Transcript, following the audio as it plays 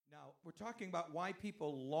We're talking about why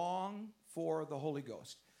people long for the Holy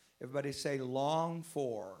Ghost. Everybody say long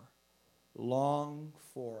for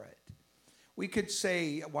it. We could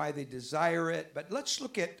say why they desire it, but let's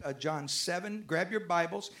look at John 7. Grab your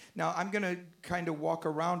Bibles. Now, I'm going to kind of walk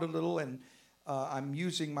around a little, and I'm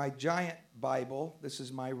using my giant Bible. This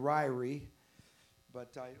is my Ryrie,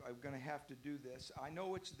 but I'm going to have to do this. I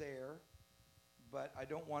know it's there, but I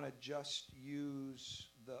don't want to just use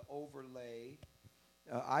the overlay.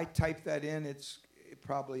 I typed that in. It's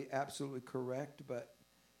probably absolutely correct, but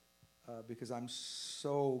because I'm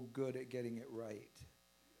so good at getting it right.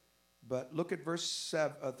 But look at verse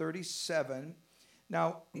 37.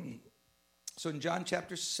 Now, so in John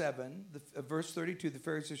chapter 7, verse 32, the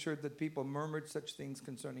Pharisees heard that people murmured such things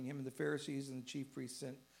concerning him, and the Pharisees and the chief priests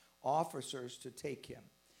sent officers to take him.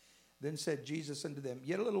 Then said Jesus unto them,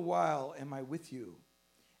 Yet a little while am I with you,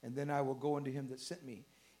 and then I will go unto him that sent me.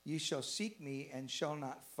 Ye shall seek me, and shall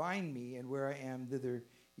not find me, and where I am, thither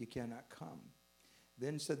ye cannot come.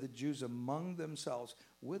 Then said the Jews among themselves,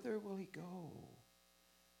 Whither will he go,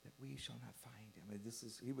 that we shall not find him?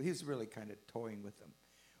 And he's really kind of toying with them.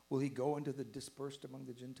 Will he go into the dispersed among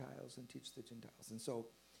the Gentiles and teach the Gentiles? And so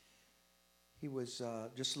he was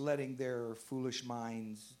just letting their foolish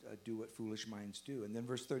minds do what foolish minds do. And then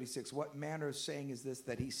verse 36, what manner of saying is this,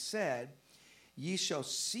 that he said, Ye shall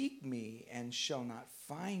seek me and shall not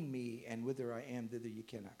find me, and whither I am, thither ye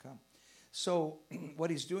cannot come. So what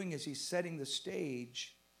he's doing is he's setting the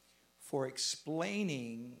stage for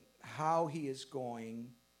explaining how he is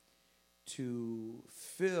going to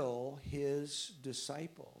fill his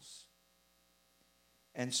disciples.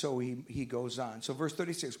 And so he goes on. So verse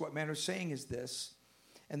 36, what manner of saying is this?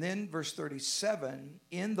 And then verse 37,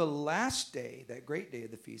 in the last day, that great day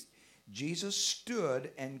of the feast, Jesus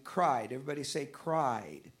stood and cried. Everybody say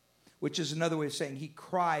cried, which is another way of saying he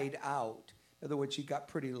cried out. In other words, he got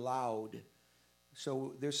pretty loud.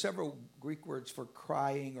 So there's several Greek words for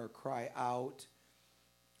crying or cry out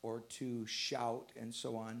or to shout and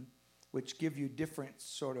so on, which give you different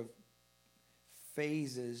sort of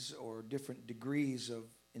phases or different degrees of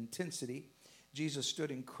intensity. Jesus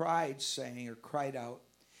stood and cried, saying, or cried out,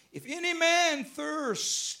 If any man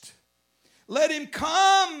thirst, let him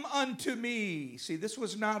come unto me. See, this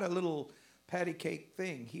was not a little patty cake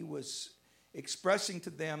thing. He was expressing to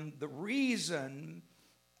them the reason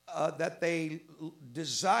that they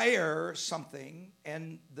desire something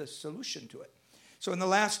and the solution to it. So in the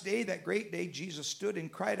last day, that great day, Jesus stood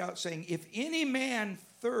and cried out, saying, If any man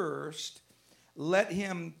thirst, let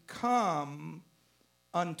him come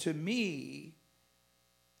unto me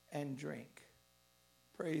and drink.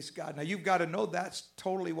 Praise God. Now, you've got to know that's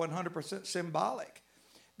totally 100% symbolic,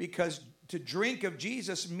 because to drink of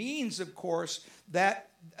Jesus means, of course,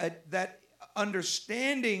 that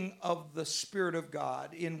understanding of the Spirit of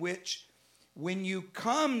God, in which when you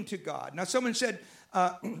come to God. Now, someone said,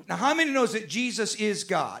 now how many knows that Jesus is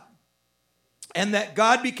God and that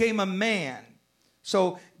God became a man?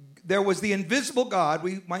 So there was the invisible God,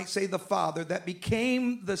 we might say the Father, that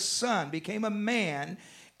became the Son, became a man,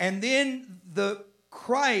 and then the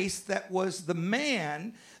Christ, that was the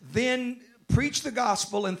man, then preached the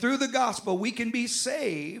gospel, and through the gospel we can be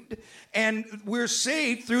saved, and we're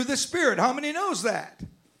saved through the Spirit. How many knows that?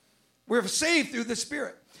 We're saved through the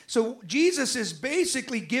Spirit. So Jesus is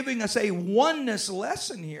basically giving us a oneness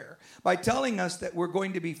lesson here by telling us that we're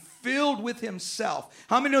going to be filled with himself.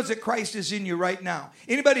 How many knows that Christ is in you right now?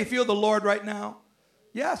 Anybody feel the Lord right now?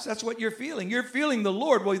 Yes, that's what you're feeling. You're feeling the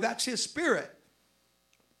Lord. Well, that's his Spirit.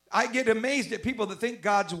 I get amazed at people that think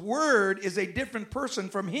God's word is a different person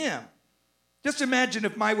from him. Just imagine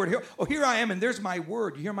if my word, here I am and there's my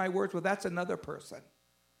word. You hear my words? Well, that's another person.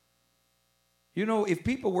 You know, if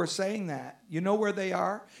people were saying that, you know where they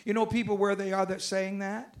are? You know people where they are that's saying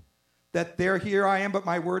that? That they're here I am, but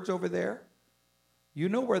my word's over there? You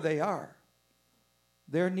know where they are.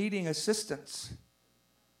 They're needing assistance.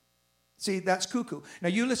 See, that's cuckoo. Now,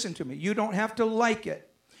 you listen to me. You don't have to like it.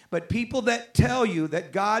 But people that tell you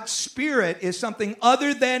that God's Spirit is something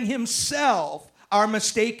other than himself are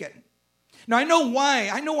mistaken. Now, I know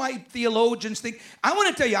why theologians think. I want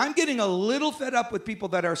to tell you, I'm getting a little fed up with people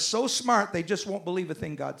that are so smart they just won't believe a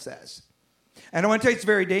thing God says. And I want to tell you it's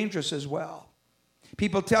very dangerous as well.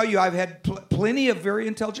 People tell you, I've had plenty of very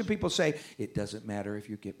intelligent people say, it doesn't matter if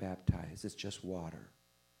you get baptized, it's just water.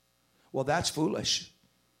 Well, that's foolish.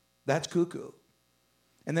 That's cuckoo.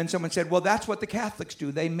 And then someone said, well, that's what the Catholics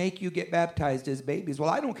do. They make you get baptized as babies. Well,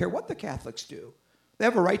 I don't care what the Catholics do. They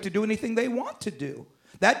have a right to do anything they want to do.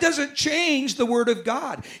 That doesn't change the word of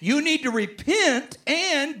God. You need to repent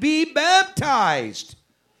and be baptized.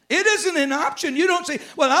 It isn't an option. You don't say,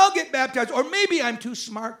 well, I'll get baptized, or maybe I'm too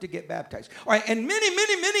smart to get baptized. All right, and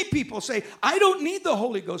many people say, I don't need the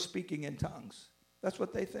Holy Ghost speaking in tongues. That's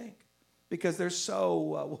what they think, because they're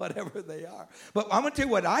so whatever they are. But I'm going to tell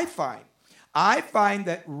you what I find. I find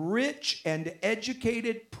that rich and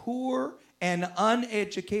educated, poor and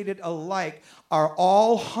uneducated alike are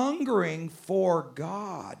all hungering for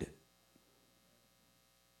God.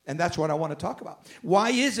 And that's what I want to talk about. Why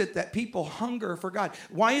is it that people hunger for God?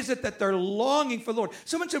 Why is it that they're longing for the Lord?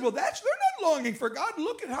 Someone said, well, they're not longing for God.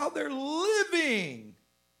 Look at how they're living.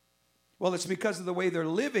 Well, it's because of the way they're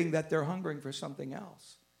living that they're hungering for something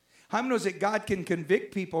else. How many knows that God can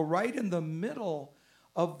convict people right in the middle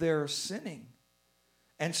of their sinning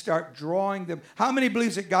and start drawing them? How many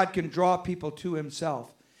believes that God can draw people to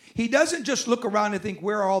himself? He doesn't just look around and think,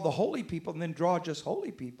 where are all the holy people, and then draw just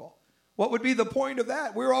holy people. What would be the point of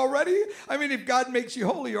that? If God makes you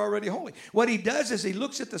holy, you're already holy. What he does is he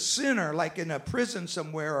looks at the sinner, like in a prison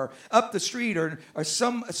somewhere or up the street or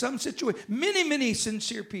some situation. Many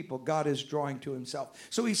sincere people God is drawing to himself.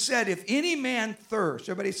 So he said, if any man thirst,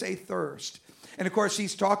 everybody say thirst. And of course,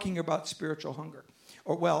 he's talking about spiritual hunger.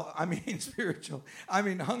 Spiritual.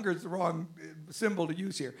 Hunger is the wrong symbol to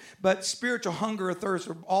use here. But spiritual hunger or thirst,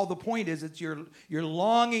 all the point is you're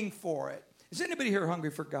longing for it. Is anybody here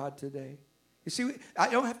hungry for God today? You see, I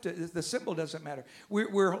don't have to, the symbol doesn't matter.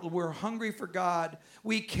 We're hungry for God.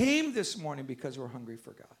 We came this morning because we're hungry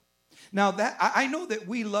for God. Now, that I know that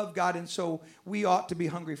we love God, and so we ought to be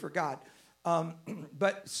hungry for God.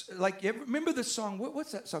 But remember the song,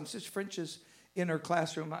 what's that song? Sister French is in her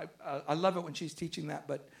classroom. I love it when she's teaching that,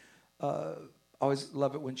 but always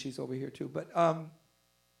love it when she's over here too. But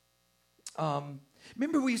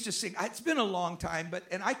remember we used to sing, it's been a long time,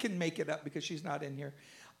 and I can make it up because she's not in here.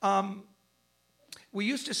 We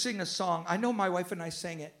used to sing a song. I know my wife and I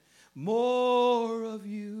sang it. More of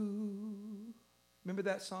you. Remember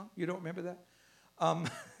that song? You don't remember that?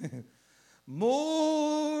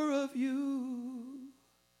 More of you.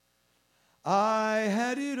 I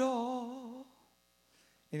had it all.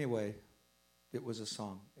 Anyway, it was a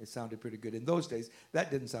song. It sounded pretty good. In those days,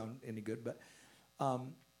 that didn't sound any good. But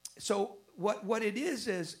so what it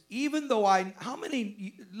is even though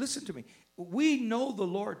listen to me, we know the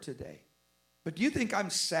Lord today. But do you think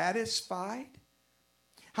I'm satisfied?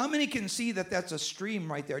 How many can see that that's a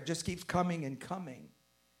stream right there? It just keeps coming and coming.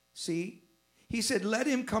 See? He said, let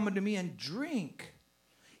him come unto me and drink.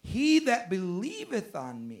 He that believeth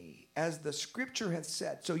on me, as the scripture hath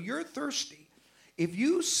said. So you're thirsty. If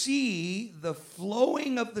you see the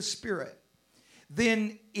flowing of the Spirit,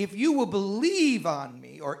 then if you will believe on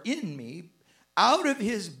me or in me, out of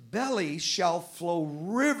his belly shall flow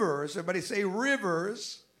rivers. Everybody say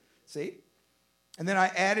rivers. See? And then I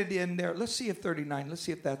added in there, let's see if 39, let's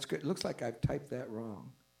see if that's good. It looks like I've typed that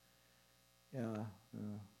wrong. Yeah,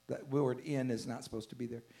 that word in is not supposed to be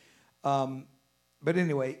there. But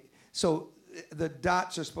anyway, so the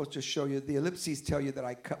dots are supposed to show you, the ellipses tell you that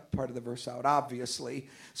I cut part of the verse out, obviously.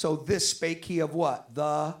 So this spake he of what?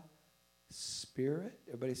 The Spirit.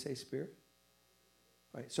 Everybody say Spirit.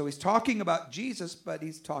 Right. So he's talking about Jesus, but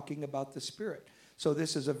he's talking about the Spirit. So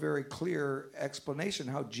this is a very clear explanation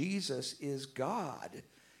how Jesus is God.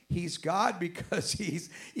 He's God because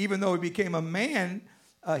even though he became a man,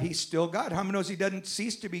 he's still God. How many knows he doesn't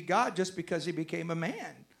cease to be God just because he became a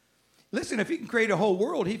man? Listen, if he can create a whole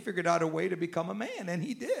world, he figured out a way to become a man, and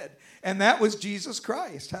he did. And that was Jesus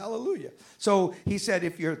Christ. Hallelujah. So he said,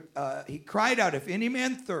 he cried out, if any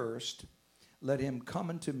man thirst, let him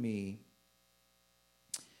come unto me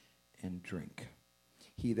and drink.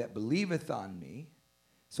 He that believeth on me.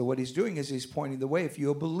 So what he's doing is he's pointing the way. If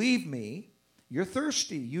you'll believe me, you're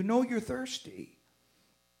thirsty. You know you're thirsty.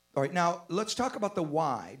 All right, now let's talk about the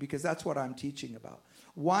why, because that's what I'm teaching about.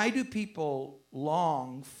 Why do people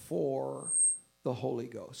long for the Holy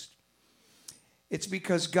Ghost? It's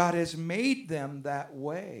because God has made them that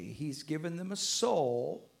way. He's given them a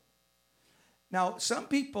soul. Now, some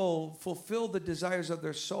people fulfill the desires of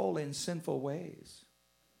their soul in sinful ways.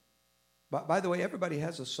 But by the way, everybody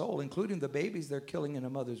has a soul, including the babies they're killing in a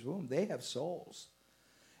mother's womb. They have souls.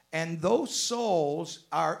 And those souls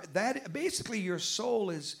are, basically your soul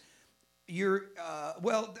is,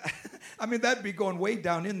 that'd be going way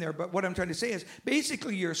down in there, but what I'm trying to say is,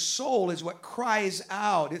 basically your soul is what cries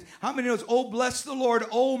out. How many knows, oh, bless the Lord,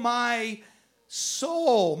 oh, my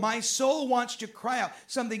soul. My soul wants to cry out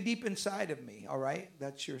something deep inside of me, all right?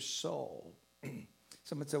 That's your soul.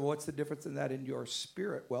 Someone said, well, what's the difference in that in your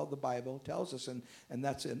spirit? Well, the Bible tells us, and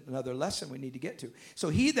that's another lesson we need to get to. So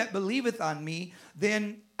he that believeth on me,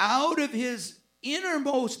 then out of his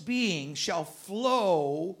innermost being shall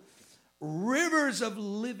flow rivers of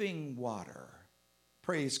living water.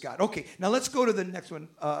 Praise God. Okay, now let's go to the next one,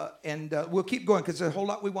 and we'll keep going because there's a whole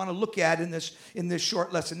lot we want to look at in this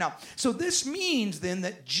short lesson. Now, so this means then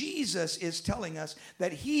that Jesus is telling us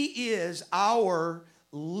that he is our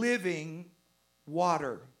living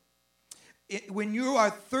water. When you are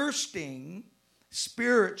thirsting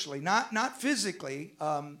spiritually, not physically,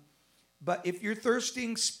 but if you're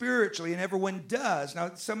thirsting spiritually, and everyone does.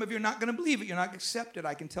 Now, some of you are not going to believe it. You're not going to accept it.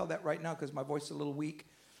 I can tell that right now because my voice is a little weak.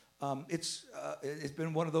 It's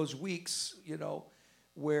been one of those weeks,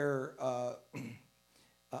 where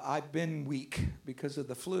I've been weak because of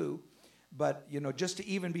the flu. But, just to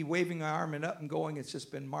even be waving my arm and up and going, it's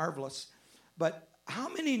just been marvelous. But how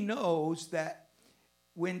many knows that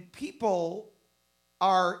when people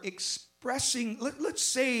are expressing, let's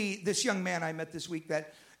say this young man I met this week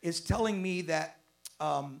that is telling me that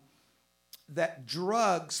that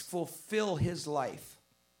drugs fulfill his life.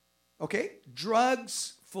 Okay?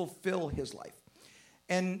 Drugs fulfill his life.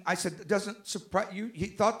 And I said, it doesn't surprise you? He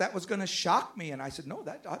thought that was going to shock me. And I said, no,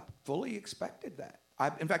 I fully expected that.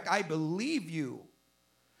 In fact, I believe you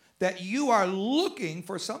that you are looking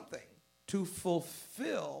for something to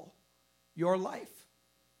fulfill your life.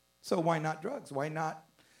 So why not drugs? Why not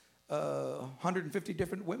 150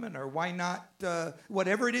 different women? Or why not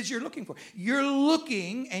whatever it is you're looking for? You're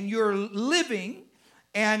looking and you're living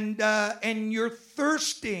and you're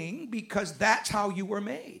thirsting because that's how you were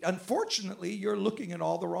made. Unfortunately, you're looking in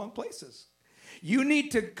all the wrong places. You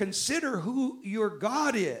need to consider who your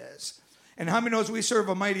God is. And how many knows we serve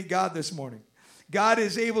a mighty God this morning? God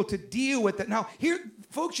is able to deal with it. Now, here,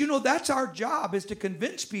 folks, that's our job, is to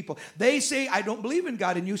convince people. They say, I don't believe in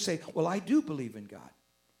God. And you say, well, I do believe in God.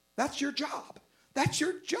 That's your job. That's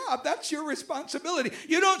your job. That's your responsibility.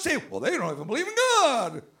 You don't say, well, they don't even believe in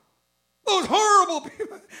God. Those horrible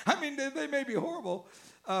people. I mean, they may be horrible.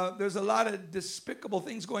 There's a lot of despicable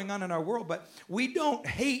things going on in our world, but we don't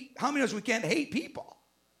hate. How many of us we can't hate people?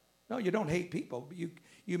 No, you don't hate people.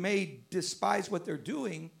 You may despise what they're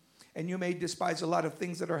doing, and you may despise a lot of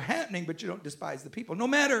things that are happening, but you don't despise the people. No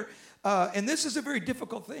matter, and this is a very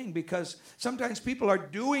difficult thing because sometimes people are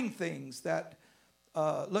doing things that,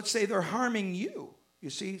 let's say they're harming you. You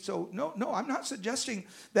see, so no, I'm not suggesting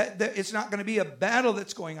that it's not going to be a battle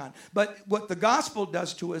that's going on. But what the gospel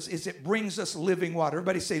does to us is it brings us living water.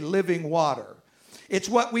 Everybody say living water. It's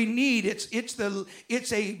what we need. It's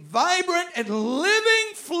a vibrant and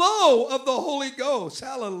living flow of the Holy Ghost.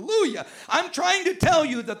 Hallelujah. I'm trying to tell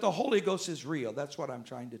you that the Holy Ghost is real. That's what I'm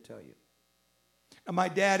trying to tell you. Now, my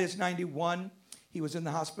dad is 91. He was in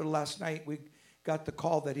the hospital last night. We got the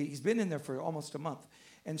call that he's been in there for almost a month.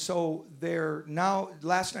 And so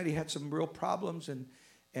last night he had some real problems,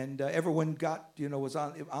 and everyone was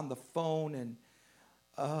on the phone,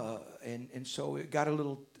 and so it got a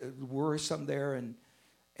little worrisome there, and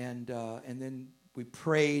then we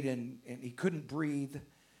prayed, and he couldn't breathe,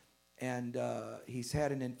 and he's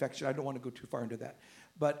had an infection. I don't want to go too far into that,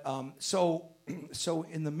 but so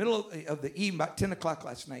in the middle of the evening, about 10 o'clock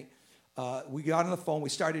last night, we got on the phone, we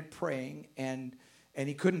started praying, and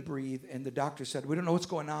he couldn't breathe, and the doctor said, we don't know what's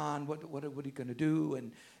going on, what are you going to do?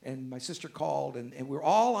 And my sister called, and we're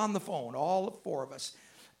all on the phone, all four of us,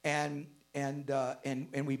 and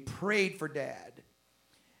we prayed for Dad.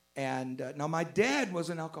 And now my dad was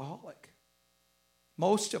an alcoholic.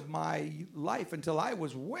 Most of my life, until I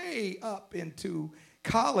was way up into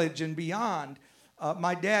college and beyond,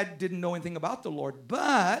 my dad didn't know anything about the Lord,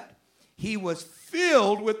 but he was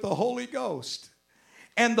filled with the Holy Ghost.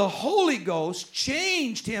 And the Holy Ghost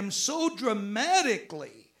changed him so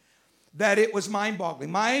dramatically that it was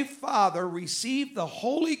mind-boggling. My father received the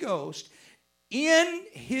Holy Ghost in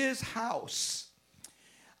his house.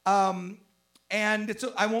 And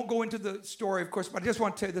I won't go into the story, of course, but I just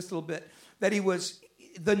want to tell you this little bit, that he was,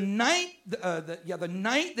 the night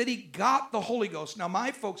that he got the Holy Ghost. Now,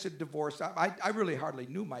 my folks had divorced. I really hardly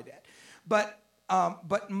knew my dad. But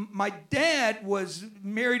my dad was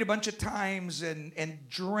married a bunch of times and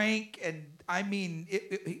drank, and I mean,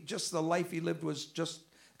 just the life he lived was just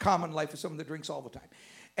common life of someone that drinks all the time.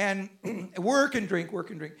 And work and drink.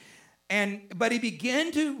 But he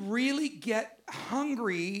began to really get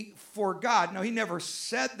hungry for God. Now, he never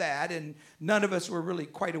said that, and none of us were really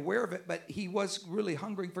quite aware of it, but he was really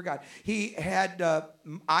hungering for God.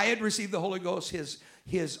 I had received the Holy Ghost.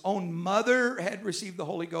 His own mother had received the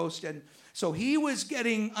Holy Ghost, and so he was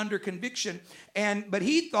getting under conviction. But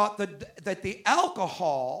he thought that the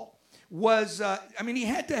alcohol was,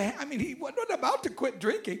 he wasn't about to quit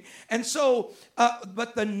drinking. And so,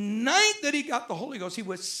 but the night that he got the Holy Ghost, he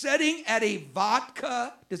was sitting at a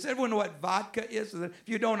vodka. Does everyone know what vodka is? If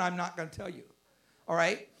you don't, I'm not going to tell you. All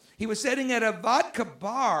right? He was sitting at a vodka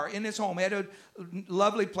bar in his home. He had a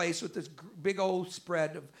lovely place with this big old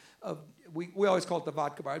spread of we always call it the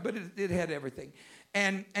vodka bar, but it had everything.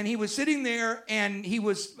 And he was sitting there, and he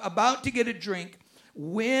was about to get a drink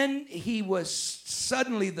when he was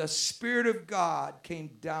suddenly the Spirit of God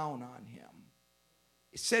came down on him.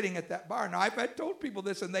 Sitting at that bar. Now, I've told people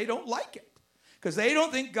this, and they don't like it because they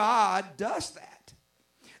don't think God does that.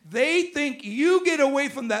 They think you get away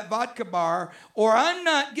from that vodka bar or I'm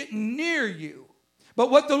not getting near you. But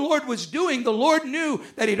what the Lord was doing, the Lord knew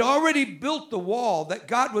that he'd already built the wall, that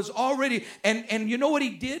God was already, and you know what he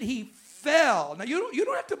did? He fell. Now, you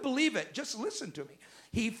don't have to believe it. Just listen to me.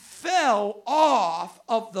 He fell off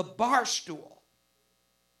of the bar stool.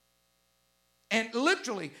 And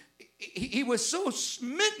literally, he was so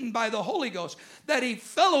smitten by the Holy Ghost that he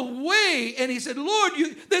fell away, and he said, "Lord,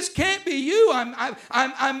 this can't be you.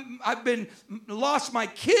 I've been lost my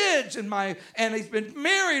kids and he's been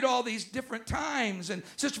married all these different times." And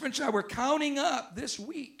Sister French and I were counting up this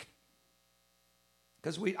week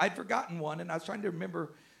because I'd forgotten one, and I was trying to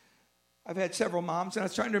remember. I've had several moms, and I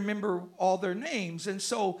was trying to remember all their names, and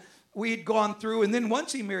so we'd gone through, and then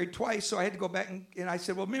once he married twice, so I had to go back, and I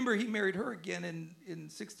said, well, remember, he married her again in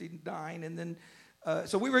 69, and then,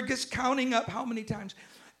 so we were just counting up how many times.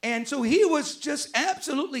 And so he was just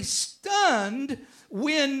absolutely stunned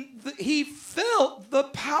when he felt the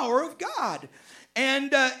power of God.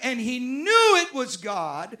 And he knew it was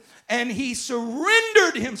God, and he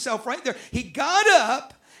surrendered himself right there. He got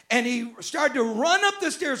up, and he started to run up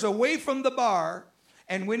the stairs away from the bar.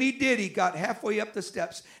 And when he did, he got halfway up the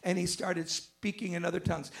steps, and he started speaking in other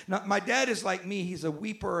tongues. Now, my dad is like me. He's a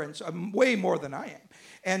weeper, and so I'm way more than I am.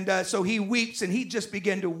 And so he weeps, and he just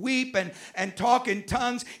began to weep and talk in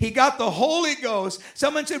tongues. He got the Holy Ghost.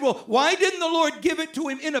 Someone said, well, why didn't the Lord give it to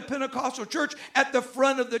him in a Pentecostal church at the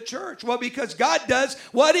front of the church? Well, because God does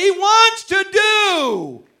what he wants to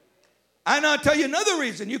do. And I'll tell you another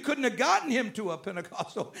reason. You couldn't have gotten him to a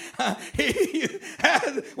Pentecostal.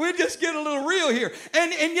 We just get a little real here.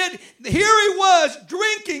 And yet, here he was,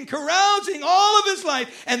 drinking, carousing all of his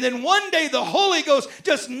life. And then one day, the Holy Ghost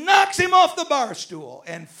just knocks him off the bar stool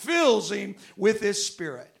and fills him with his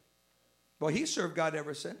Spirit. Well, he served God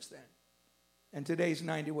ever since then. And today he's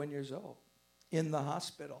 91 years old in the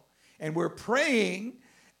hospital. And we're praying,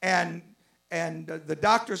 and the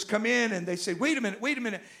doctors come in, and they say, wait a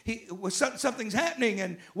minute. Something's happening.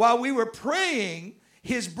 And while we were praying,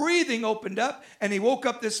 his breathing opened up, and he woke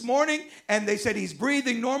up this morning, and they said he's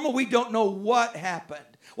breathing normal. We don't know what happened.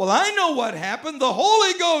 Well, I know what happened. The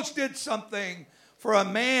Holy Ghost did something for a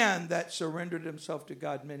man that surrendered himself to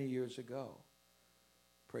God many years ago.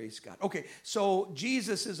 Praise God. Okay, so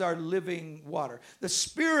Jesus is our living water. The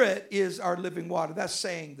Spirit is our living water. That's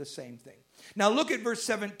saying the same thing. Now look at verse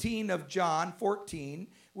 17 of John 14.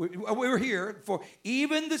 We're here. For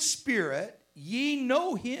even the Spirit, ye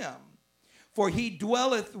know him, for he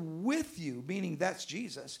dwelleth with you, meaning that's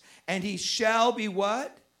Jesus, and he shall be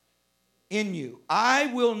what? In you. I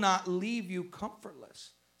will not leave you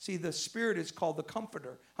comfortless. See, the Spirit is called the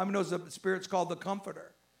Comforter. How many knows the Spirit's called the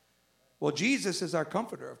Comforter? Well, Jesus is our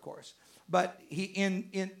Comforter, of course. But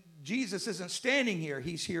Jesus isn't standing here.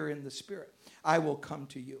 He's here in the Spirit. I will come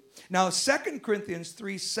to you. Now, 2 Corinthians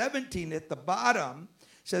 3:17 at the bottom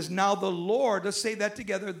says, now the Lord, let's say that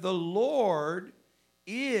together, the Lord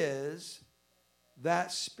is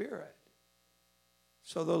that Spirit.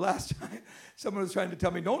 So the last time someone was trying to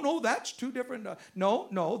tell me, no, that's two different.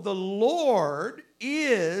 No, the Lord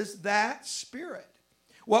is that Spirit.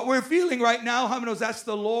 What we're feeling right now, how many knows that's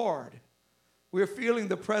the Lord? We're feeling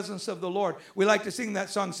the presence of the Lord. We like to sing that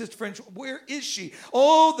song, Sister French, where is she?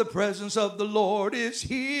 Oh, the presence of the Lord is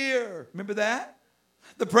here. Remember that?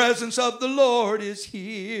 The presence of the Lord is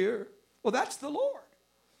here. Well, that's the Lord.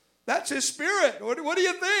 That's his Spirit. What do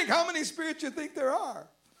you think? How many spirits do you think there are?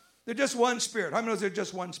 They're just one Spirit. How many knows there's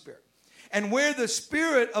just one Spirit? And where the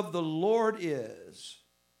Spirit of the Lord is,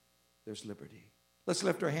 there's liberty. Let's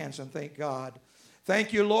lift our hands and thank God.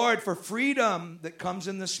 Thank you, Lord, for freedom that comes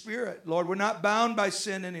in the Spirit. Lord, we're not bound by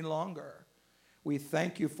sin any longer. We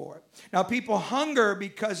thank you for it. Now, people hunger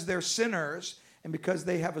because they're sinners and because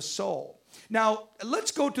they have a soul. Now,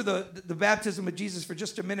 let's go to the baptism of Jesus for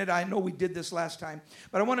just a minute. I know we did this last time,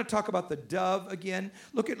 but I want to talk about the dove again.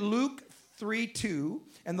 Look at Luke 3:2,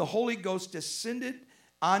 and the Holy Ghost descended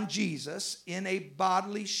on Jesus in a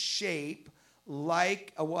bodily shape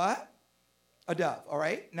like a what? A dove, all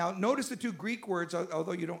right? Now, notice the two Greek words,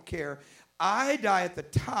 although you don't care. Idai at the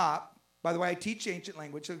top. By the way, I teach ancient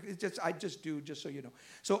language, so I just do, just so you know.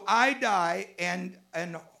 So idai and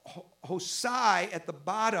hosai at the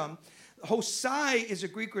bottom Hosai is a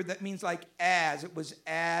Greek word that means like as. It was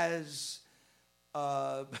as,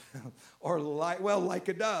 or like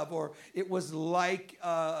a dove, or it was like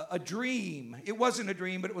a dream. It wasn't a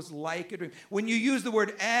dream, but it was like a dream. When you use the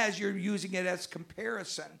word as, you're using it as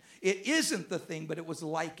comparison. It isn't the thing, but it was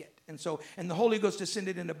like it. And the Holy Ghost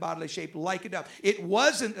descended in a bodily shape like a dove. It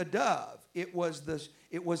wasn't a dove. It was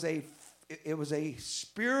a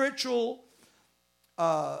spiritual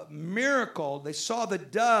miracle. They saw the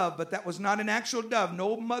dove, but that was not an actual dove.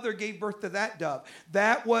 No mother gave birth to that dove.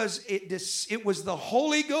 That was it. It was the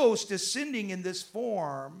Holy Ghost descending in this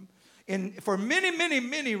form, for many, many,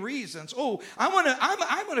 many reasons. Oh, I'm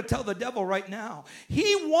gonna tell the devil right now.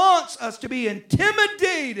 He wants us to be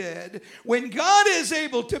intimidated when God is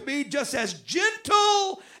able to be just as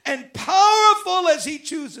gentle and powerful as He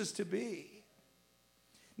chooses to be.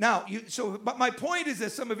 Now, but my point is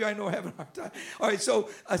that some of you I know are having a hard time. All right, so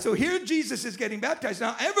here Jesus is getting baptized.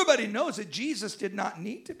 Now, everybody knows that Jesus did not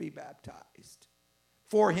need to be baptized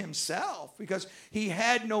for himself because he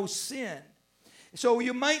had no sin. So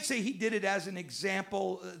you might say he did it as an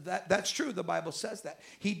example. That's true. The Bible says that.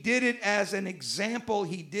 He did it as an example.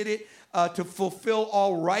 He did it to fulfill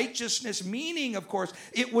all righteousness, meaning, of course,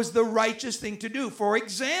 it was the righteous thing to do. For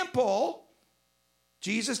example,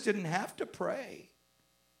 Jesus didn't have to pray.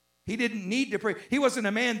 He didn't need to pray. He wasn't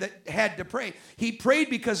a man that had to pray. He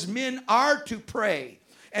prayed because men are to pray.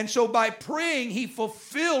 And so by praying, he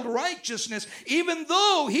fulfilled righteousness, even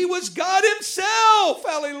though he was God himself.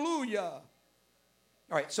 Hallelujah.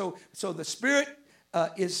 All right, so the Spirit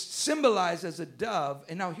is symbolized as a dove.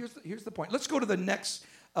 And now here's the point. Let's go to the next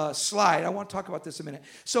slide. I want to talk about this a minute.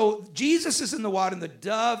 So Jesus is in the water, and the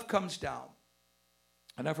dove comes down.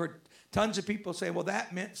 And I've heard tons of people say, well,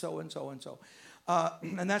 that meant so and so and so.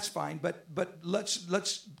 And that's fine, but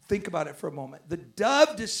let's think about it for a moment. The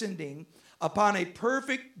dove descending upon a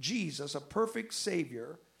perfect Jesus, a perfect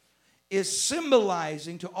Savior, is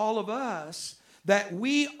symbolizing to all of us that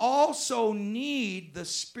we also need the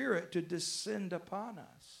Spirit to descend upon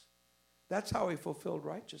us. That's how he fulfilled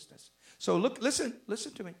righteousness. So listen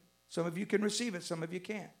to me. Some of you can receive it, some of you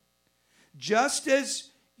can't. Just as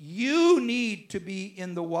you need to be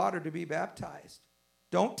in the water to be baptized,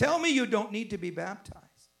 don't tell me you don't need to be baptized.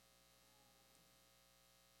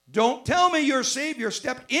 Don't tell me your Savior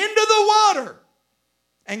stepped into the water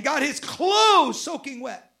and got his clothes soaking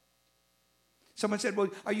wet. Someone said, well,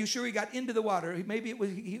 are you sure he got into the water? Maybe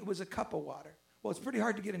it was a cup of water. Well, it's pretty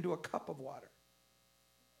hard to get into a cup of water.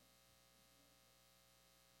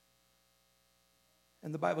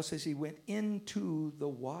 And the Bible says he went into the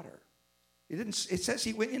water. It says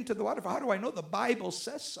he went into the water. How do I know? The Bible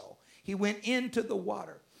says so. He went into the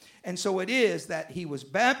water. And so it is that he was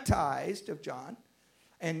baptized of John.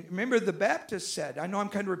 And remember, the Baptist said, I know I'm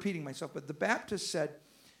kind of repeating myself, but the Baptist said,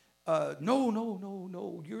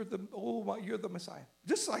 no, you're the Messiah.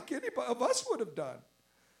 Just like any of us would have done.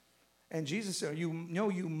 And Jesus said, you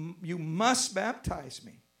must baptize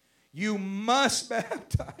me. You must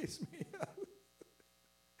baptize me.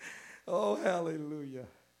 Oh, hallelujah.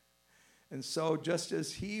 And so just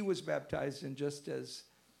as he was baptized and just as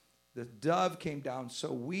the dove came down,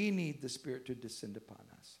 so we need the Spirit to descend upon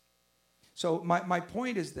us. So my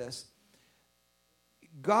point is this.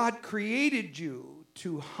 God created you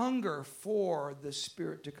to hunger for the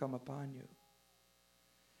Spirit to come upon you.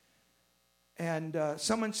 And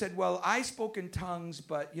someone said, well, I spoke in tongues,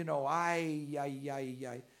 but,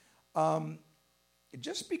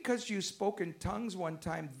 just because you spoke in tongues one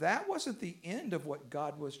time, that wasn't the end of what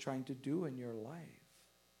God was trying to do in your life.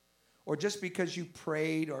 Or just because you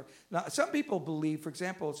prayed, now, some people believe, for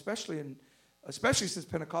example, especially since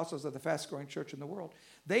Pentecostals are the fastest growing church in the world,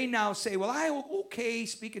 they now say, well, I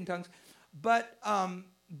speak in tongues, but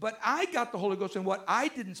I got the Holy Ghost, and what I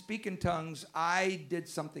didn't speak in tongues, I did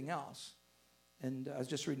something else. And I was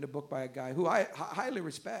just reading a book by a guy who I highly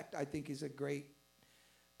respect. I think he's a great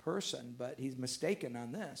person, but he's mistaken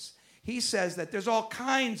on this. He says that there's all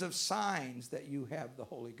kinds of signs that you have the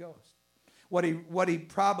Holy Ghost. What he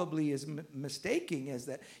probably is mistaking is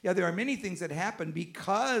that, there are many things that happen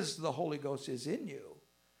because the Holy Ghost is in you.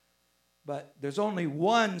 But there's only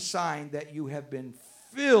one sign that you have been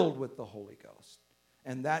filled with the Holy Ghost,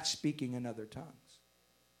 and that's speaking in other tongues.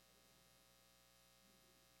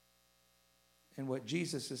 And what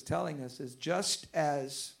Jesus is telling us is, just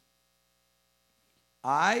as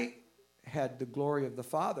I had the glory of the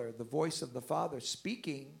Father, the voice of the Father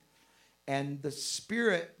speaking, and the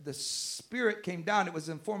Spirit came down. It was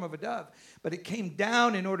in form of a dove, but it came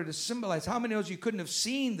down in order to symbolize. How many knows you couldn't have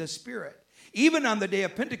seen the Spirit even on the day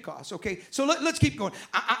of Pentecost? Okay, so let's keep going.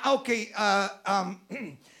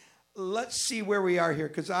 let's see where we are here,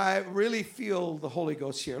 because I really feel the Holy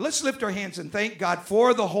Ghost here. Let's lift our hands and thank God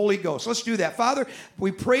for the Holy Ghost. Let's do that. Father,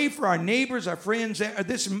 we pray for our neighbors, our friends,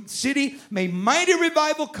 this city. May mighty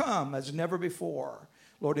revival come as never before,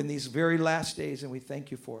 Lord, in these very last days, and we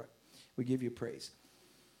thank you for it. We give you praise.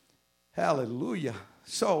 Hallelujah.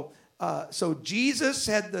 So Jesus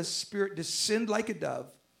had the Spirit descend like a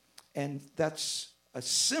dove, and that's a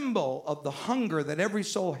symbol of the hunger that every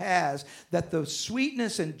soul has, that the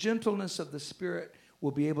sweetness and gentleness of the Spirit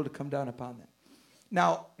will be able to come down upon them.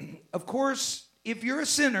 Now, of course, if you're a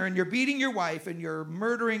sinner and you're beating your wife and you're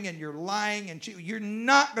murdering and you're lying and you're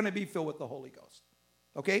not going to be filled with the Holy Ghost.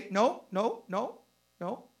 Okay? No.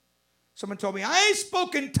 Someone told me, I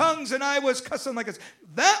spoke in tongues and I was cussing like this.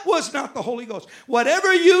 That was not the Holy Ghost.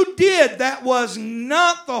 Whatever you did, that was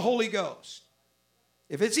not the Holy Ghost.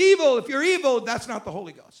 If it's evil, if you're evil, that's not the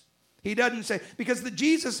Holy Ghost. He doesn't say, because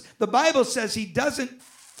the Bible says he doesn't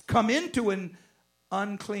come into an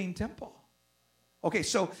unclean temple. Okay,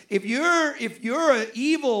 so if you're an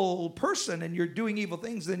evil person and you're doing evil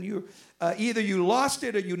things, then you either you lost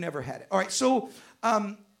it or you never had it. All right, so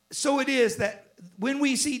it is that when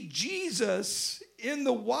we see Jesus in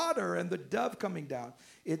the water and the dove coming down,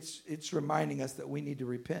 it's reminding us that we need to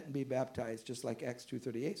repent and be baptized, just like Acts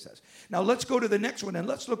 2:38 says. Now let's go to the next one, and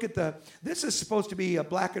let's look at this is supposed to be a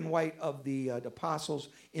black and white of the apostles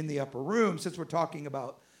in the upper room, since we're talking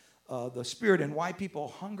about the Spirit and why people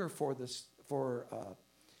hunger for this,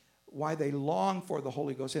 why they long for the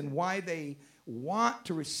Holy Ghost, and why they want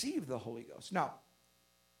to receive the Holy Ghost. Now,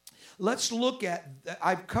 let's look at,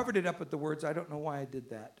 I've covered it up with the words. I don't know why I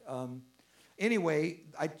did that. Anyway,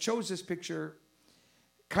 I chose this picture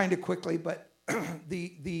kind of quickly, but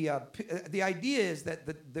the idea is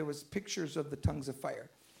that there was pictures of the tongues of fire,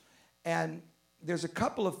 and there's a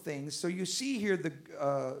couple of things. So you see here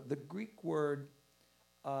the Greek word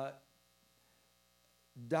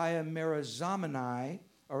diamerizomai.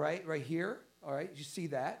 All right here. All right, you see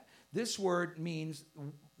that this word means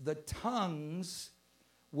the tongues.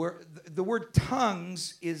 Where the word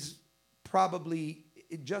tongues is probably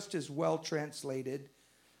just as well translated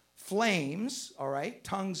flames, all right?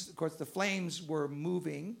 Tongues, of course, the flames were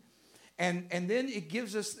moving. And then it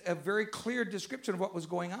gives us a very clear description of what was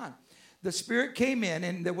going on. The Spirit came in,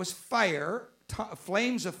 and there was fire,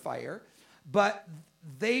 flames of fire, but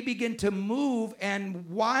they began to move, and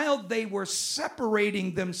while they were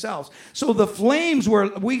separating themselves. So the flames were,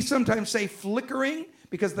 we sometimes say flickering,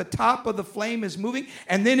 because the top of the flame is moving,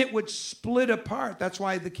 and then it would split apart. That's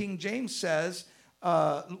why the King James says,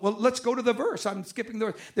 well, let's go to the verse. I'm skipping the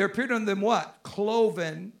verse. There appeared on them what?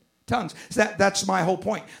 Cloven tongues. So that's my whole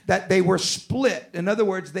point, that they were split. In other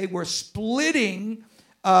words, they were splitting,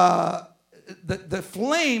 the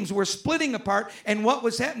flames were splitting apart, and what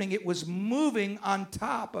was happening? It was moving on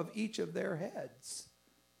top of each of their heads.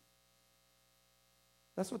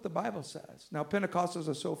 That's what the Bible says. Now, Pentecostals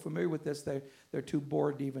are so familiar with this, they're too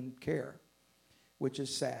bored to even care, which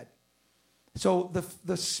is sad. So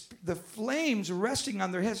the flames resting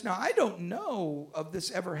on their heads. Now, I don't know of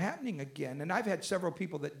this ever happening again. And I've had several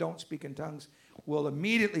people that don't speak in tongues will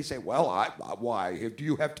immediately say, well, why? Do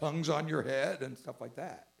you have tongues on your head? And stuff like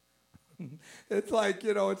that. It's like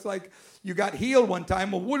you got healed one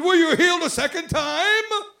time. Well, were you healed a second time?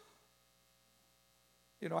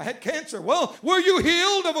 I had cancer. Well, were you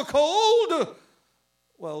healed of a cold?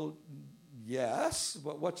 Well, yes,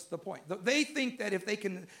 but what's the point? They think that if they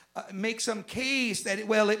can make some case that, it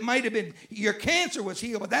might have been your cancer was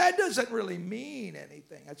healed, but that doesn't really mean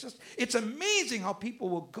anything. It's amazing how people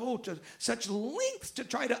will go to such lengths to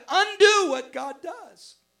try to undo what God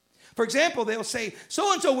does. For example, they'll say,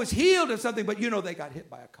 so-and-so was healed of something, but they got hit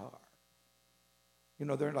by a car.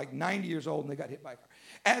 They're like 90 years old and they got hit by a car.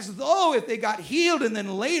 As though if they got healed and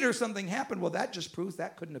then later something happened, well, that just proves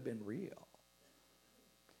that couldn't have been real.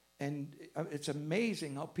 And it's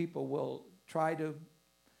amazing how people will try to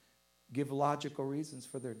give logical reasons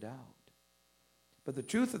for their doubt. But the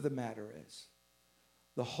truth of the matter is,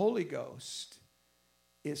 the Holy Ghost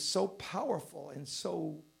is so powerful and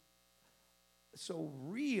so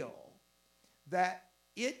real that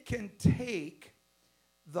it can take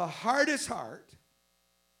the hardest heart.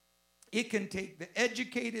 It can take the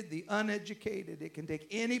educated, the uneducated. It can take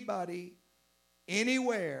anybody,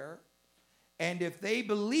 anywhere. And if they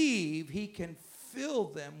believe, he can fill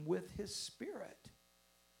them with his Spirit.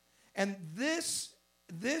 And this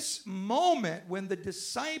moment when the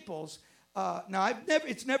disciples,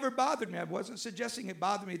 it's never bothered me. I wasn't suggesting it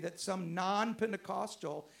bothered me that some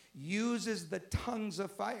non-Pentecostal uses the tongues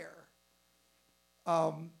of fire.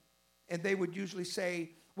 And they would usually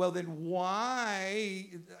say, Well, then why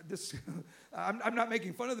this? I'm not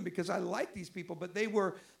making fun of them because I like these people, but they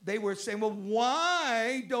were saying, well,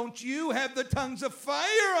 why don't you have the tongues of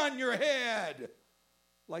fire on your head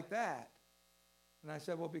like that? And I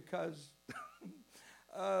said, well, because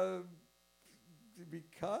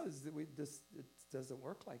it doesn't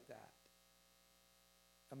work like that.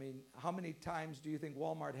 I mean, how many times do you think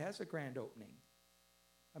Walmart has a grand opening?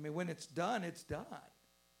 I mean, when it's done, it's done.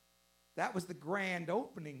 That was the grand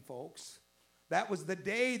opening, folks. That was the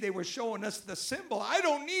day they were showing us the symbol. I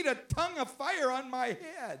don't need a tongue of fire on my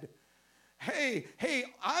head. Hey,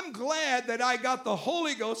 I'm glad that I got the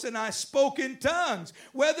Holy Ghost and I spoke in tongues,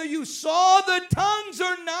 whether you saw the tongues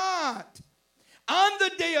or not. On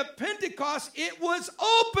the day of Pentecost, it was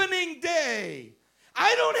opening day.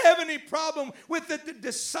 I don't have any problem with that the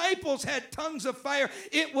disciples had tongues of fire.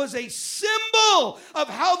 It was a symbol of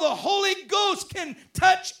how the Holy Ghost can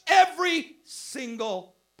touch every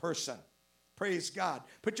single person. Praise God.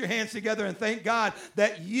 Put your hands together and thank God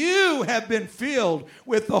that you have been filled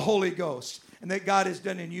with the Holy Ghost and that God has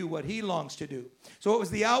done in you what he longs to do. So it was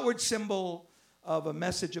the outward symbol of a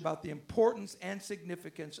message about the importance and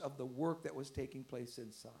significance of the work that was taking place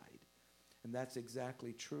inside. And that's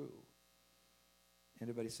exactly true.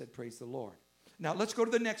 Everybody said, praise the Lord. Now, let's go to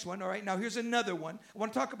the next one. All right, now here's another one. I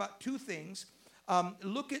want to talk about two things.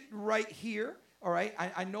 Look at right here. All right,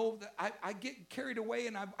 I know that I get carried away,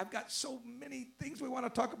 and I've got so many things we want to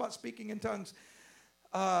talk about speaking in tongues.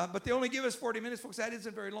 But they only give us 40 minutes, folks. That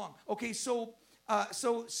isn't very long. Okay, so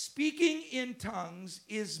speaking in tongues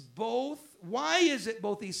is both, why is it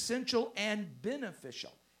both essential and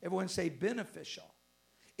beneficial? Everyone say beneficial.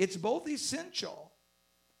 It's both essential.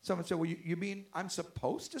 Someone said, well, you mean I'm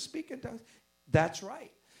supposed to speak in tongues? That's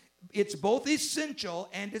right. It's both essential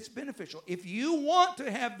and it's beneficial. If you want to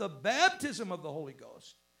have the baptism of the Holy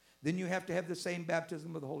Ghost, then you have to have the same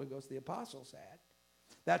baptism of the Holy Ghost the apostles had.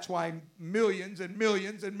 That's why millions and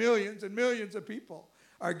millions and millions and millions of people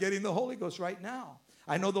are getting the Holy Ghost right now.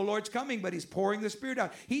 I know the Lord's coming, but he's pouring the Spirit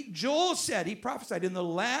out. Joel said, he prophesied, in the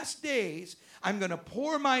last days, I'm going to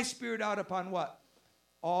pour my Spirit out upon what?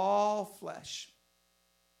 All flesh.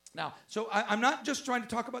 Now, so I'm not just trying to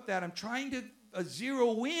talk about that. I'm trying to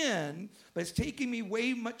zero in, but it's taking me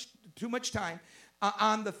too much time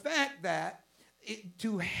on the fact that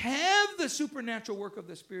to have the supernatural work of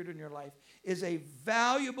the Spirit in your life is a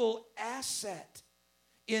valuable asset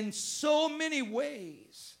in so many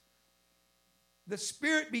ways. The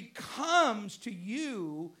Spirit becomes to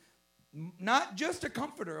you not just a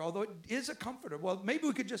comforter, although it is a comforter. Well, maybe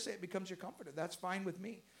we could just say it becomes your comforter. That's fine with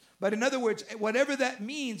me. But in other words, whatever that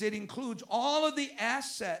means, it includes all of the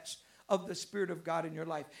assets of the Spirit of God in your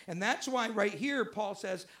life. And that's why right here, Paul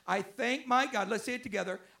says, I thank my God. Let's say it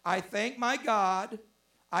together. I thank my God.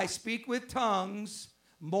 I speak with tongues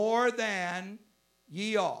more than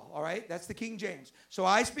ye all. All right? That's the King James. So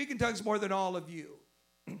I speak in tongues more than all of you.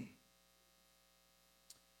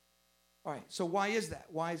 All right, so why is that?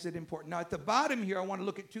 Why is it important? Now, at the bottom here, I want to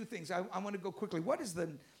look at two things. I want to go quickly. Let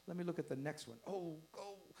me look at the next one.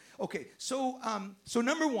 Okay, so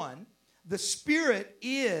number one, the Spirit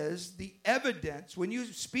is the evidence. When you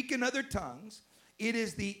speak in other tongues, it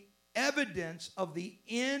is the evidence of the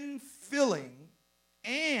infilling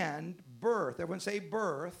and birth. Everyone say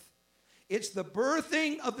birth. It's the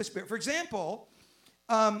birthing of the Spirit. For example,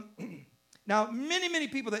 now, many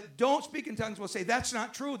people that don't speak in tongues will say, that's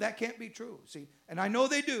not true. That can't be true. See, and I know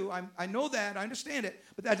they do. I know that. I understand it.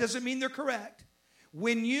 But that doesn't mean they're correct.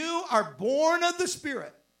 When you are born of the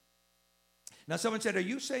Spirit. Now, someone said, are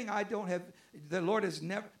you saying I don't have, the Lord has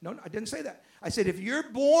never, no, I didn't say that. I said, if you're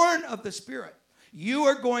born of the Spirit, you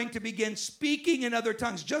are going to begin speaking in other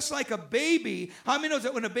tongues. Just like a baby. How many knows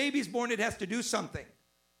that when a baby's born, it has to do something?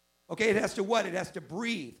 Okay, it has to what? It has to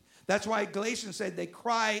breathe. That's why Galatians said they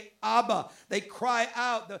cry, Abba. They cry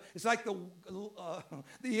out. It's like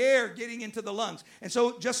the air getting into the lungs. And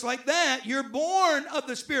so just like that, you're born of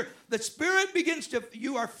the Spirit. The Spirit begins to,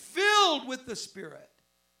 you are filled with the Spirit.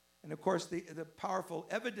 And of course, the powerful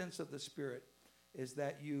evidence of the Spirit is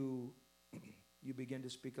that you begin to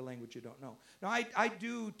speak a language you don't know. Now, I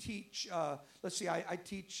do teach, I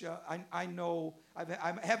teach, I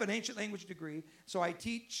have an ancient language degree, so I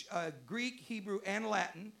teach Greek, Hebrew, and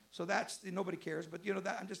Latin. So that's, nobody cares, but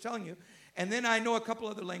that I'm just telling you. And then I know a couple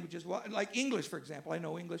other languages, like English, for example. I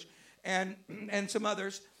know English and some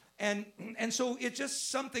others. And so it's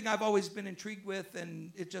just something I've always been intrigued with,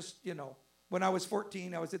 and it just, when I was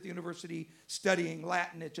 14, I was at the university studying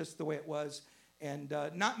Latin. It's just the way it was. And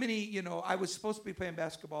not many, I was supposed to be playing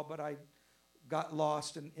basketball, but I got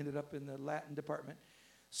lost and ended up in the Latin department.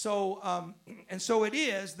 So, and so it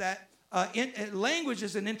is that Language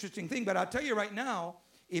is an interesting thing, but I'll tell you right now,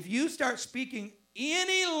 if you start speaking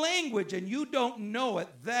any language and you don't know it,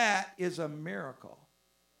 that is a miracle.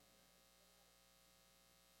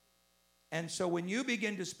 And so when you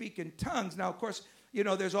begin to speak in tongues, now, of course,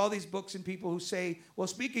 there's all these books and people who say, well,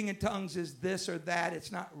 speaking in tongues is this or that.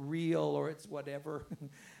 It's not real or it's whatever.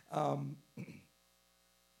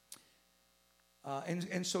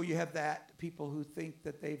 And so you have that, people who think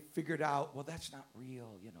that they've figured out, well, that's not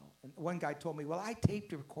real, And one guy told me, well, I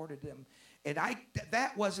taped and recorded them, and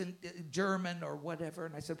that wasn't German or whatever.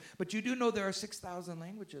 And I said, but you do know there are 6,000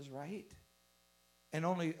 languages, right? And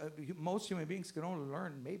only most human beings can only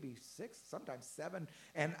learn maybe 6, sometimes 7.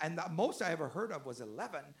 And the most I ever heard of was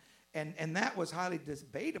 11. And that was highly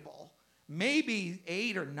debatable. Maybe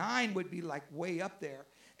 8 or 9 would be like way up there.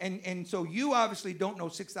 And so you obviously don't know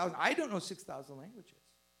 6,000. I don't know 6,000 languages.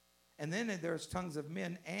 And then there's tongues of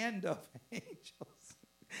men and of angels.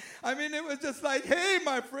 I mean, it was just like, hey,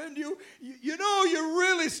 my friend, you're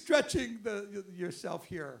really stretching yourself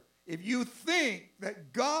here. If you think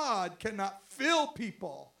that God cannot fill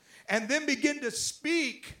people and then begin to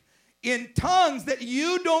speak in tongues that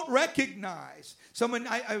you don't recognize.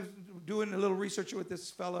 I was doing a little research with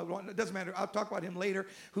this fellow, it doesn't matter, I'll talk about him later,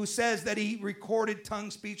 who says that he recorded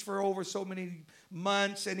tongue speech for over so many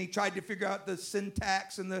months, and he tried to figure out the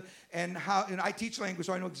syntax and how, and I teach language,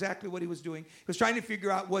 so I know exactly what he was doing. He was trying to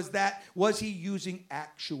figure out, was he using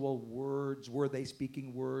actual words? Were they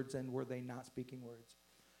speaking words, and were they not speaking words?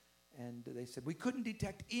 And they said, we couldn't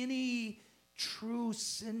detect any true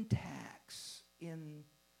syntax in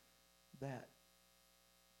that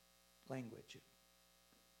language,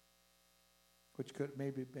 which could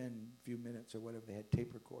maybe have been a few minutes or whatever they had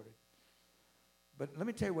tape recorded. But let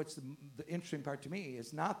me tell you what's the interesting part to me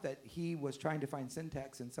is not that he was trying to find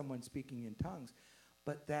syntax in someone speaking in tongues,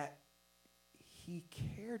 but that he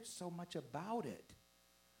cared so much about it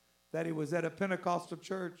that he was at a Pentecostal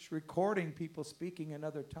church recording people speaking in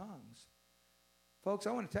other tongues. Folks,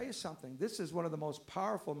 I want to tell you something. This is one of the most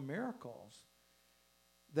powerful miracles,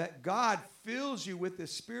 that God fills you with the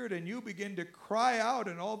Spirit and you begin to cry out,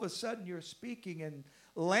 and all of a sudden you're speaking in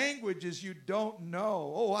languages you don't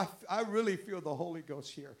know. Oh, I really feel the Holy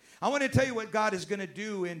Ghost here. I want to tell you what God is going to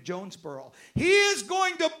do in Jonesboro. He is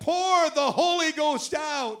going to pour the Holy Ghost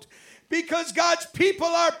out, because God's people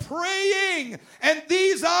are praying, and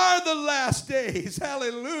these are the last days.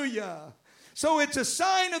 Hallelujah. So it's a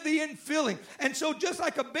sign of the infilling. And so just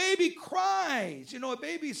like a baby cries, a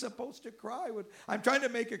baby's supposed to cry. I'm trying to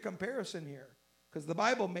make a comparison here, because the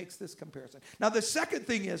Bible makes this comparison. Now the second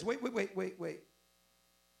thing is, wait.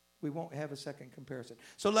 We won't have a second comparison.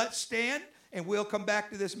 So let's stand, and we'll come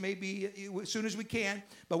back to this maybe as soon as we can.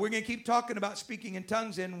 But we're going to keep talking about speaking in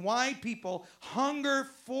tongues and why people hunger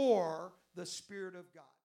for the Spirit of God.